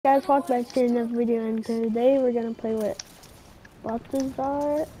Guys, welcome back to another video, and today we're gonna play with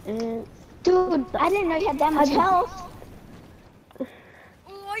Balthazar and Dude, I didn't know you had that much health. Oh,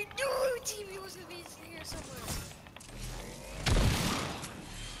 I knew TV was gonna be here somewhere.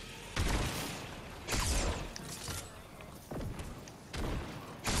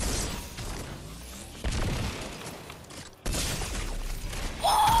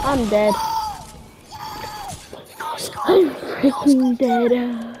 I'm dead. I'm freaking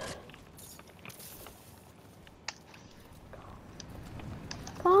dead.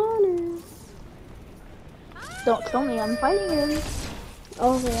 Connor. Don't kill me, I'm fighting him.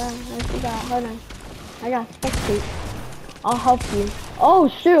 Oh yeah, I forgot. Hold on. I got spectate. I'll help you. Oh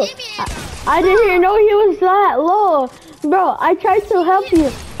shoot! I didn't even know he was that low, bro. I tried to help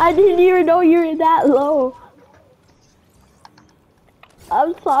you. I didn't even know you were that low.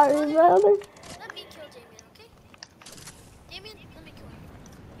 I'm sorry, brother. Let me kill Damien, okay? Damien, let me kill you.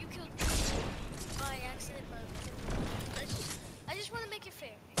 You killed me by accident, but I just want to make it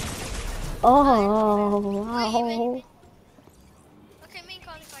fair. Oh, Wait, wow. okay, me and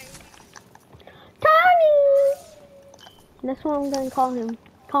Connie fight. Connie! That's what I'm gonna call him.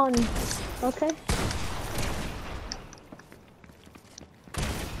 Connie. Okay?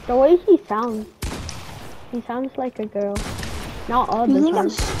 The way he sounds like a girl. Not all You the think time. I'm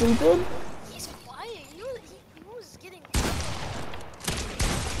stupid? He's quiet. You know that he was getting.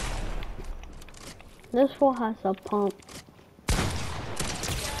 This fool has a pump. Yeah,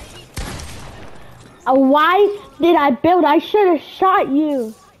 he does. Why did I build? I should have shot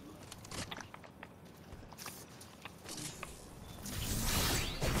you.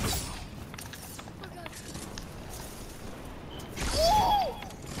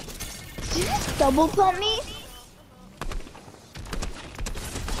 Did you just double pump me?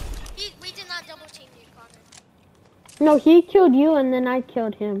 We did not double team you, Connor. No, he killed you and then I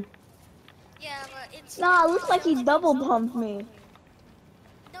killed him. Yeah, but it's. Nah, it looks like he double pumped me.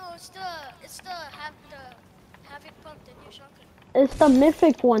 No, it's the havoc pump, the new shotgun. It's the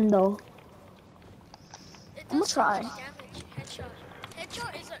mythic one though. It I'ma does so try. much damage. Headshot.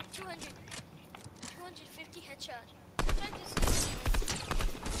 Headshot is a 250 headshot. Try this.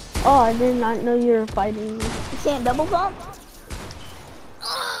 Oh, I did not know you were fighting me. You can't double pump?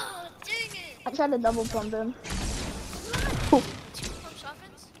 Oh, dang it! I tried to double pump him. Two pumps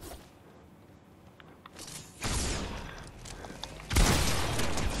offense.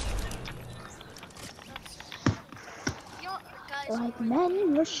 Yo, guys. Like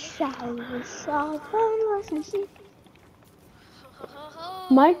men were showers of endless.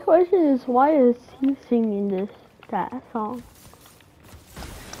 My question is, why is he singing that song?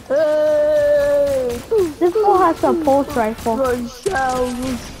 Hey! This fool has a pulse rifle. Dude,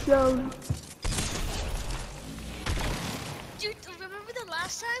 remember the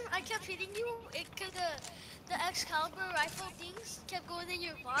last time I kept hitting you? The Excalibur rifle things kept going in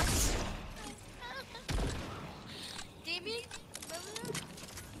your box. Damien, remember that?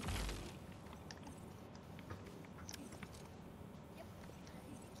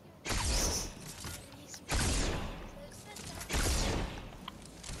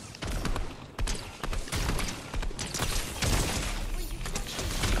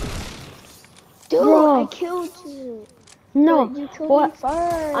 Dude, Bro. I killed you. No, But you killed what? me first.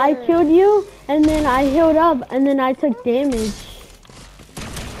 I killed you and then I healed up and then I took damage.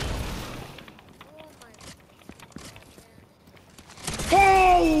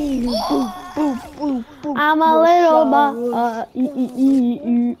 Hey! Boop, boop, boop, boop. I'm a little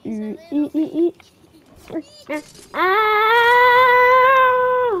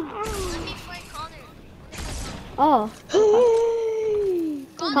Let me fight Connor. Oh, Hey!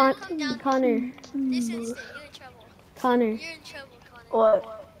 Connor, come down. Connor, This instant, you're in trouble. Connor, You're in trouble, Connor. What?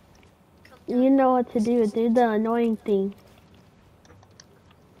 Come down. you know what to do. Do the annoying thing.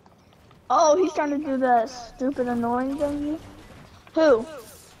 Oh, he's trying to do that stupid annoying thing. Who?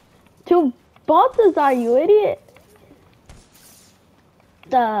 Two Balthazar, you idiot.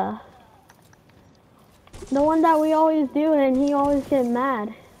 The one that we always do and he always get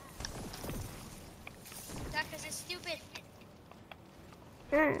mad. That because it's stupid.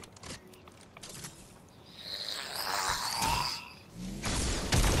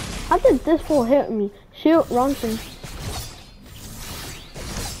 How did this fool hit me? Shoot, Ronson.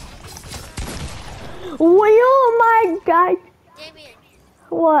 Oh my god. Damien.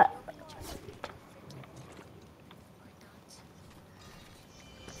 What?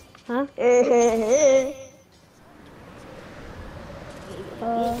 Huh?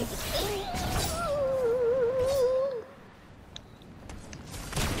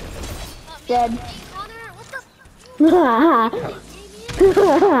 Dead. Hey, Connor, what the? Damien?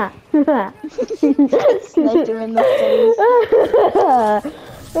 Sniped him in the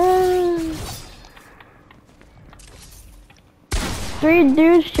face. 3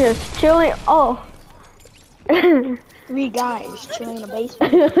 dudes just chilling. Oh. 3 guys chilling in the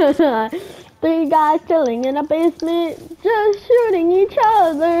basement. 3 guys chilling in a basement, just shooting each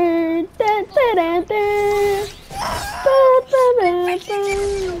other. Dun, dun, dun, dun. Dun, dun, dun,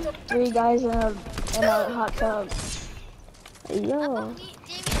 dun. 3 guys in a hot tub. Yo, Me, Damien, me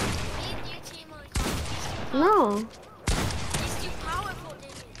and you team on Call. no. He's too powerful,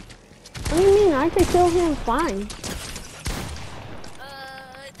 Damien. What do you mean? I could kill him fine.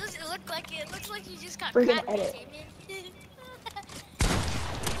 It doesn't look like it. It looks like you just got Freaking cracked, edit. Damien.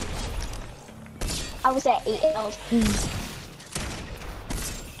 I was at 8 health.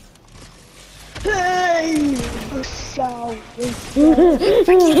 Hey! So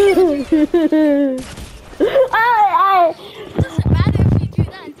I. It doesn't matter if you do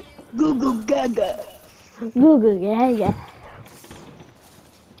that, dude. Goo goo gaga. Google, yeah.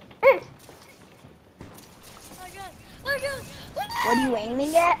 Oh my god. Oh my god. What are you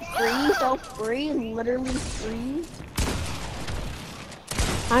aiming at? 3? So free? Literally free?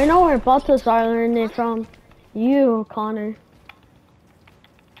 I know where Balthazar learned it from. You, Connor.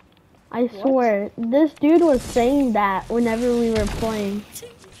 I swear, this dude was saying that whenever we were playing.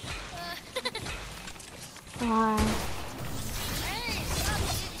 Ah, Hey, stop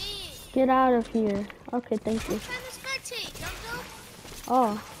hitting me. get out of here. Okay, thank you. I'm trying to spectate, dum-dum.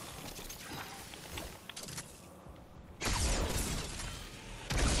 Oh.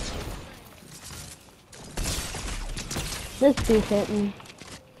 This dude hit me.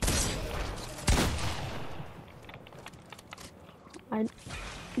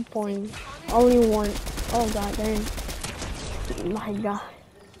 Boing. Only one. Oh god dang. My god.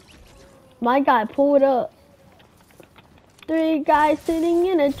 My guy pulled up. 3 guys sitting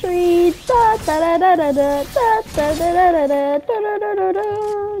in a tree. Da, da, da, da, da, da, da, da, da, da, da, da, da, da, da, da, da,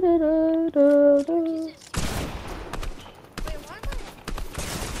 da, da, da. Wait, why am I?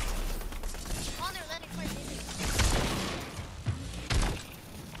 Connor, let it play, Damien.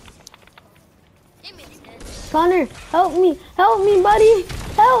 Damien's dead. Connor, help me, buddy,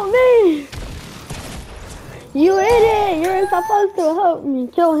 help me! You idiot! You're supposed to help me.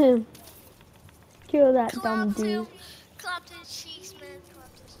 Kill him. Kill that dumb Clapped dude. him. Clapped his cheeks, man.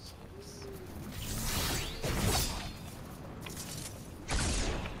 Clapped his cheeks.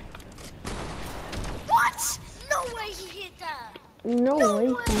 What? No way he hit that. No way.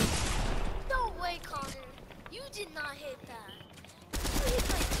 No way, Connor. You did not hit that. You hit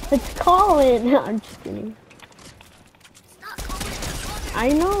like It's Colin. I'm just kidding. it's not Connor. It's Connor. I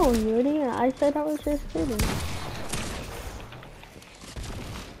know, you idiot. I said I was just kidding. Imagine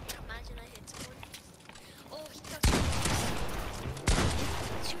I hit someone. Oh, he got someone.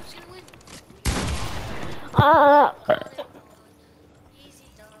 She was gonna win. Easy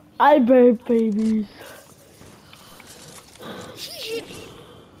dub. I beg babies. He hit me.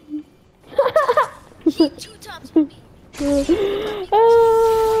 He 2 times with me.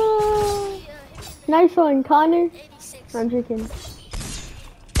 Nice one, Connor. 86. I'm joking.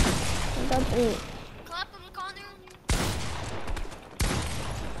 That's it. Clap him, Connor.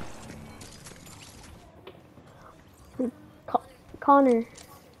 Connor.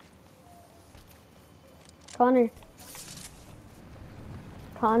 Connor.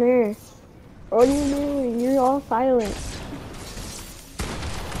 Connor. What are you doing? You're all silent.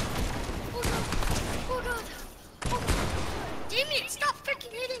 Oh god. Oh god. Oh god. Damien, stop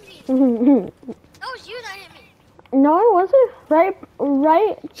freaking hitting me. No, That was you that hit me. it wasn't. Right,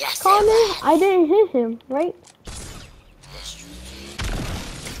 Yes, it Connor? was. I didn't hit him, right?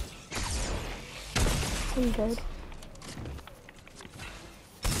 I'm dead.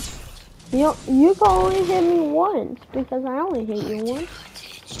 You can only hit me once because I only hit you once.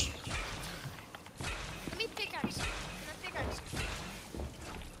 Let me pickaxe you. Can I pickaxe you?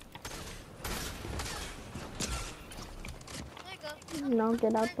 There you go. No,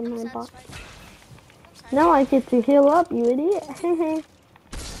 get out of my box. Satisfied. Now I get to heal up, you idiot. Hey,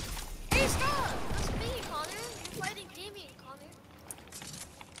 stop! That's me, Connor. You're fighting Damien, Connor.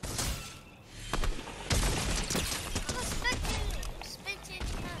 I'm a spectator. I'm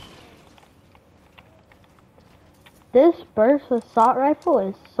spectating that. This burst assault rifle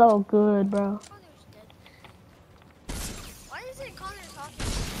is so good, bro. Connor's dead. Why isn't Connor talking?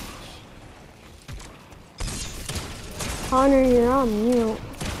 Connor, you're on mute.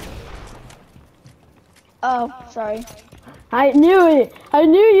 Oh, sorry. I knew it. I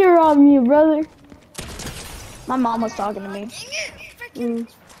knew you were on mute, brother. My mom was talking to me. Dang it! Freaking Mm.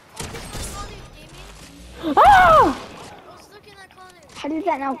 focus on Connor, Damien. Ah! I was looking at Connor. How did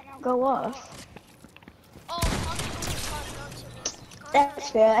that now go off? Oh, Connor almost got it onto me. Connor That's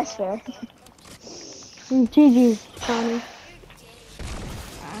fair, that's fair. GG, Connor.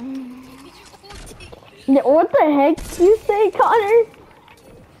 You're gay. What the heck you say, Connor?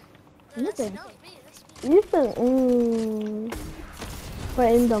 No, Nothing. that was me. That's me. You said,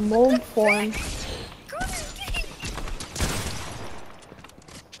 but in the mold form. Connor's gay.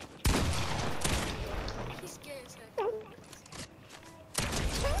 He's gay as heck.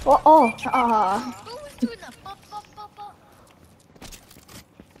 Oh. Aw. Who was doing that? Pop, pop, pop, pop.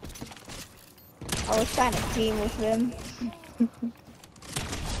 I was trying to team with him. You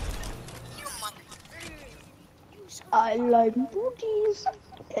mother. You son of I like booties.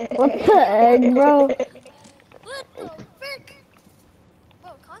 What the heck, bro? What the frick?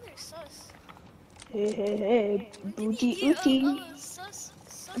 Bro, Connor's sus. Hey, booty ooty. Sus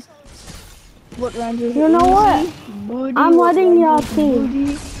always. What round is it? You know what? Booty, I'm what letting round y'all is it? see.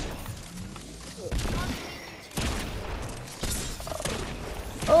 Booty.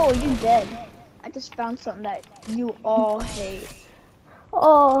 Oh, you dead. I just found something that you all hate.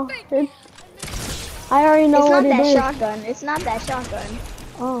 Oh, it's, I already know It's what not it that is. shotgun. It's not that shotgun.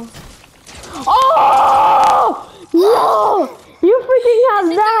 Oh. Oh! No! You freaking have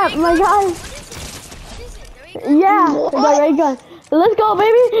that, my guy. What is it? The ray gun? Yeah, What? the ray gun. Let's go,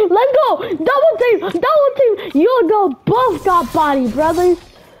 baby. Let's go. Double team. Double team. You'll go both got body, brothers.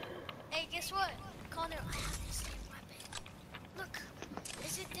 Hey, guess what? Connor, I have this same weapon. Look.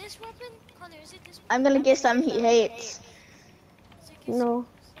 Is it this weapon? Connor, is it this weapon? I'm gonna get something he hates. Is it this No.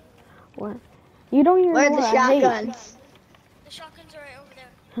 What? You don't even Where's know the what I hate. shotguns? The shotguns are right over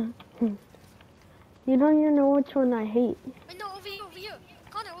there. You don't even know which one I hate. Wait, no, over here, over here.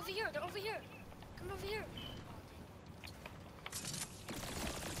 Connor, over here. They're over here. Come over here.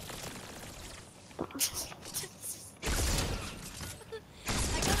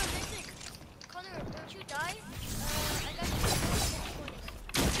 I got a picnic. Connor, don't you die? I got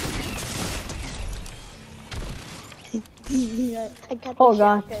I got the Oh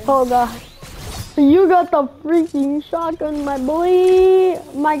god. shotgun. Oh god. You got the freaking shotgun, my boy.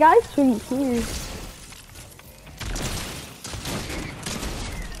 My guy's pretty here.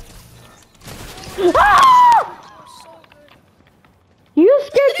 Ah! so good. You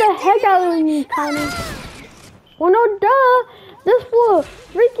scared the heck out of me, Connor. Well, no, duh. This fool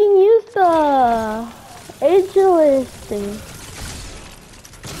freaking used the ageless thing.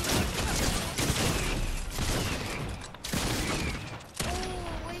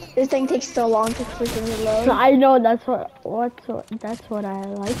 Oh, wait. This thing takes so long to freaking reload. I know that's what I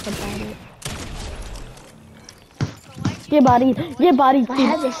like about it. Get bodied. Get bodied. If I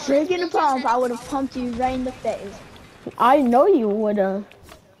had the freaking pump, I would have pumped you right in the face. I know you would've.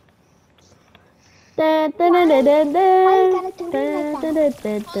 Why you gotta do me like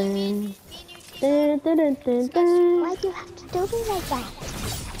Why do you have to do me like that?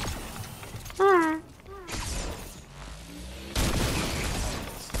 Ah.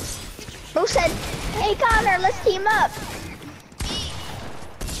 Who said, hey Connor, let's team up?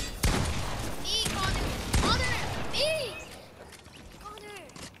 Me, Connor. Connor, me. Connor,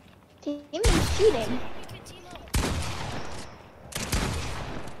 Teaming is cheating. we can team up.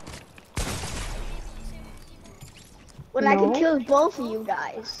 When I can No. kill both of you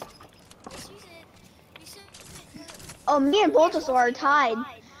guys. Yes, you said Oh, me and Bulbasaur are tied.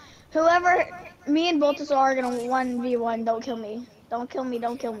 Whoever, me and Bulbasaur are gonna 1v1. Don't kill me. Don't kill me,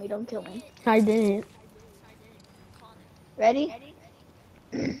 don't kill me, don't kill me. I didn't. Connor. Ready? Hold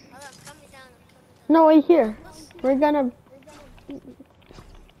on, calm me down. No, wait here. We're gonna. 3,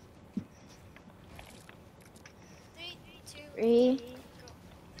 2, 3.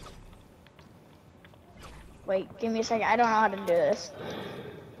 Wait, give me a second. I don't know how to do this.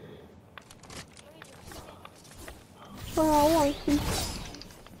 Oh, I want to.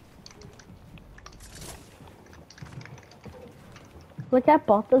 Look at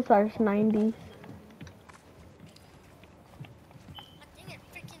Balthazar's 90s. I think it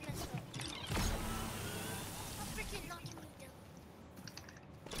freaking messed up. Stop freaking knocking me down.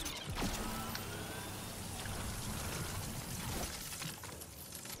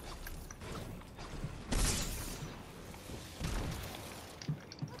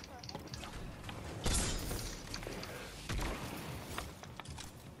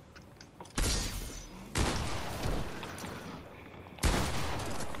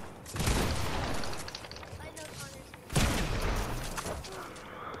 I know Connor's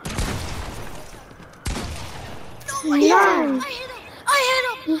No, I hit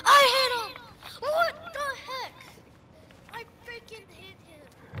him! I hit him! What the heck? I freaking hit him.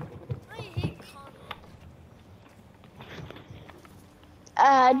 I hit Connor.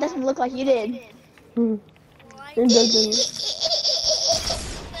 It doesn't look like you did. Hmm. Why? It doesn't.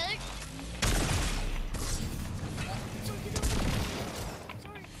 Back. So get up.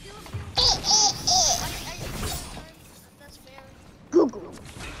 Sorry, heal up, that's fair. Google.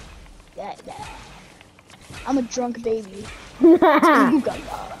 That. I'm a drunk baby.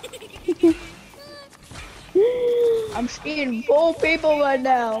 I'm seeing 4 people right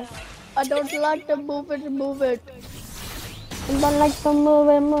now. I don't like to move it. I don't like to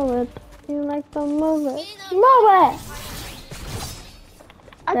move it. You like to move it. Move it!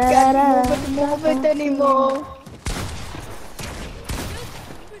 I can't move it anymore.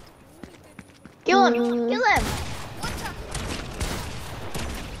 Kill him! What's up?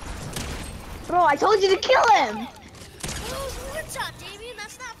 Bro, I told you to kill him! Well, one shot, Damien.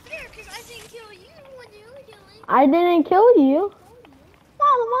 That's not fair because I didn't kill you when you were killing. I didn't kill you.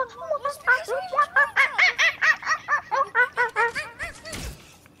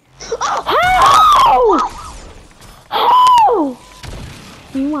 How? How?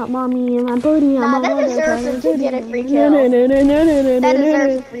 You want mommy and my booty? Nah, that deserves it to get a free kill. That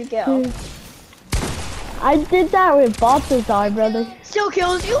deserves a free kill. I did that with Balthazar, brother. Still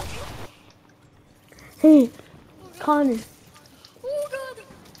kills you? Hey, Connor. Oh God!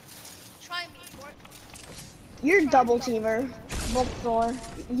 Try me, boy. You're a double teamer. Voltor.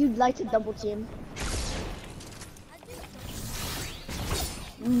 You'd like to double team.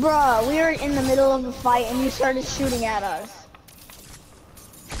 Bruh, we were in the middle of a fight and you started shooting at us.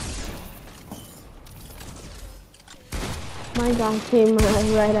 My guy came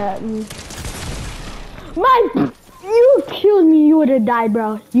right at me. You killed me. You would have died,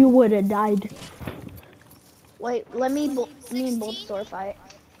 bro. You would have died. Wait, let me and Voltor fight.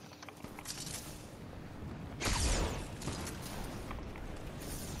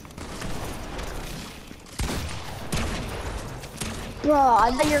 Bro,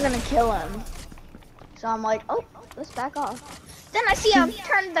 I thought you were gonna kill him. So I'm like, oh, let's back off. Then I see him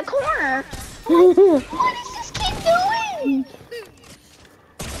turn the corner. I'm like, what is this kid doing?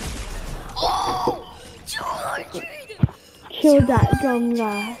 Oh! 200! Kill that dumb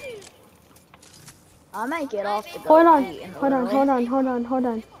guy. I might get off to go. Hold on. eat in the Hold on.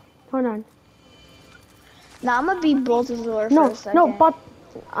 morning. Hold on. Nah, I'm gonna be Balthazar for a No, second. no, but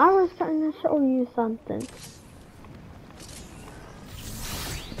I was trying to show you something.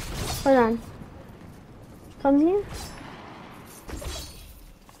 Hold on. Come here.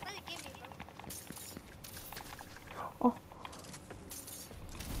 Oh.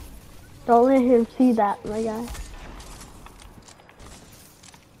 Don't let him see that, my guy.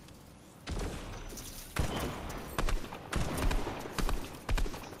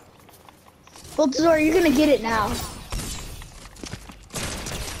 Balthazar, you're gonna get it now.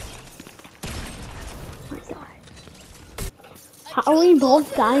 My God. How are we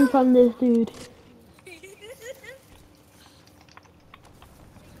both dying from this dude?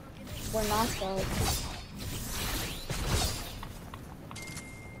 We're not though.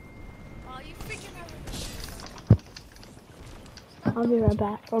 Oh, you freaking out. I'll be right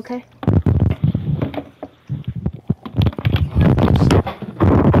back, okay?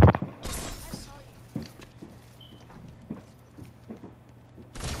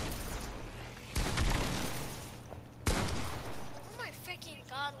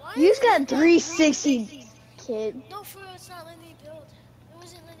 You just got 360, kid. No, for real, it's not letting me build. It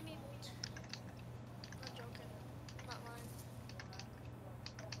wasn't letting me build. I'm not joking. I'm not lying.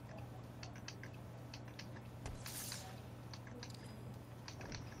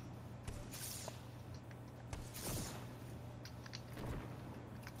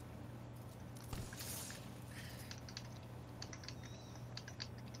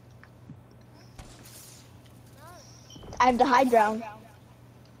 I have the high ground.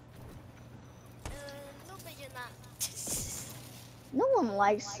 No, but you're not. No one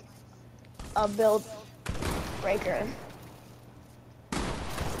likes a build breaker.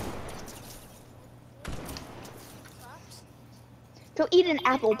 Pops? Go eat an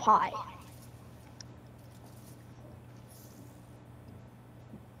apple pie.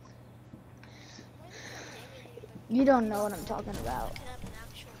 You don't know what I'm talking about. Could have an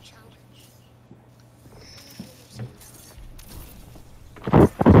actual challenge.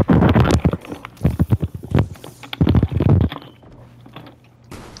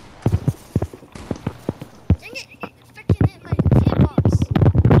 Dang it! It freaking hit my hitbox.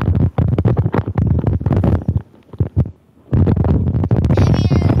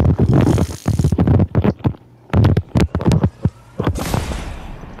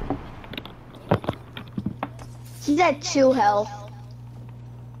 He's at 2 health.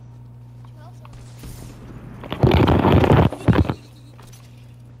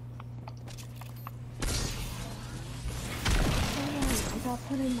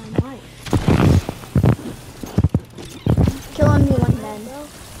 put in my mic. Killing me one then.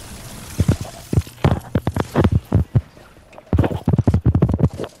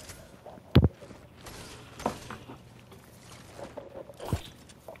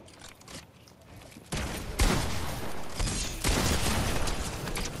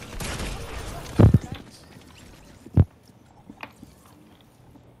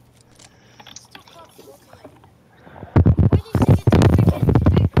 Still caught 400. Where did you get the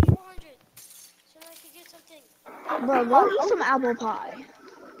freaking 400? So that I could get something. Bro, go eat some apple pie.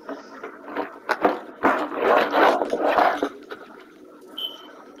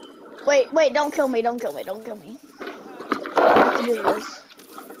 Wait, don't kill me, don't kill me, don't kill me. I have to do this.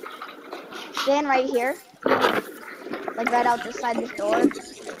 Stand right here. Like right out this side this door.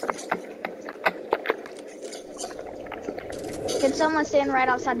 Can someone stand right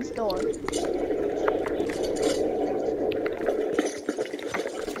outside this door?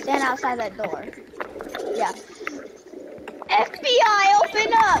 Stand outside that door. Yeah. FBI,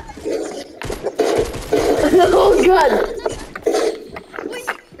 open up! Oh god! Wait,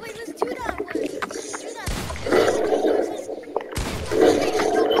 let's do that one. Let's do that.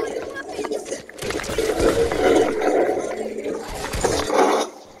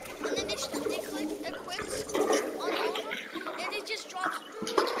 And then they click equipped on all of them, and it just drops.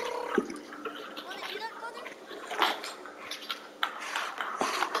 Wanna do that, Connor?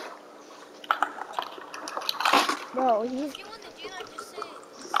 Bro, If you want to do that, just say.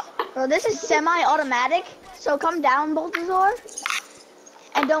 Bro, this is semi-automatic, so come down, Baltazar.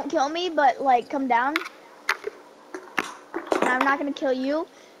 And don't kill me, but like come down. And I'm not gonna kill you.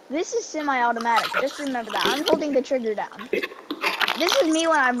 This is semi-automatic, just remember that. I'm holding the trigger down. This is me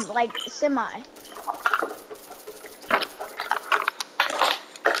when I'm like semi.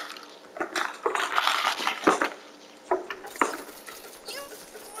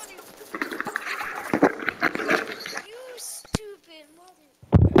 You stupid mother.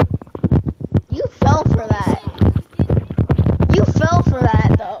 You fell for that. You fell for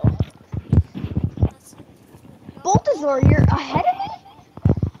that though. That's it. Baltazar, you're ahead of me?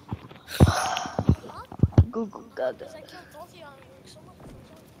 Huh? Google Gaga. Because I killed both of y'all and you were so much for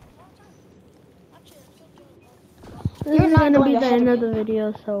a long time. Actually, I killed you. This You're is not gonna going be the ahead end of of the video,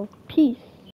 so peace.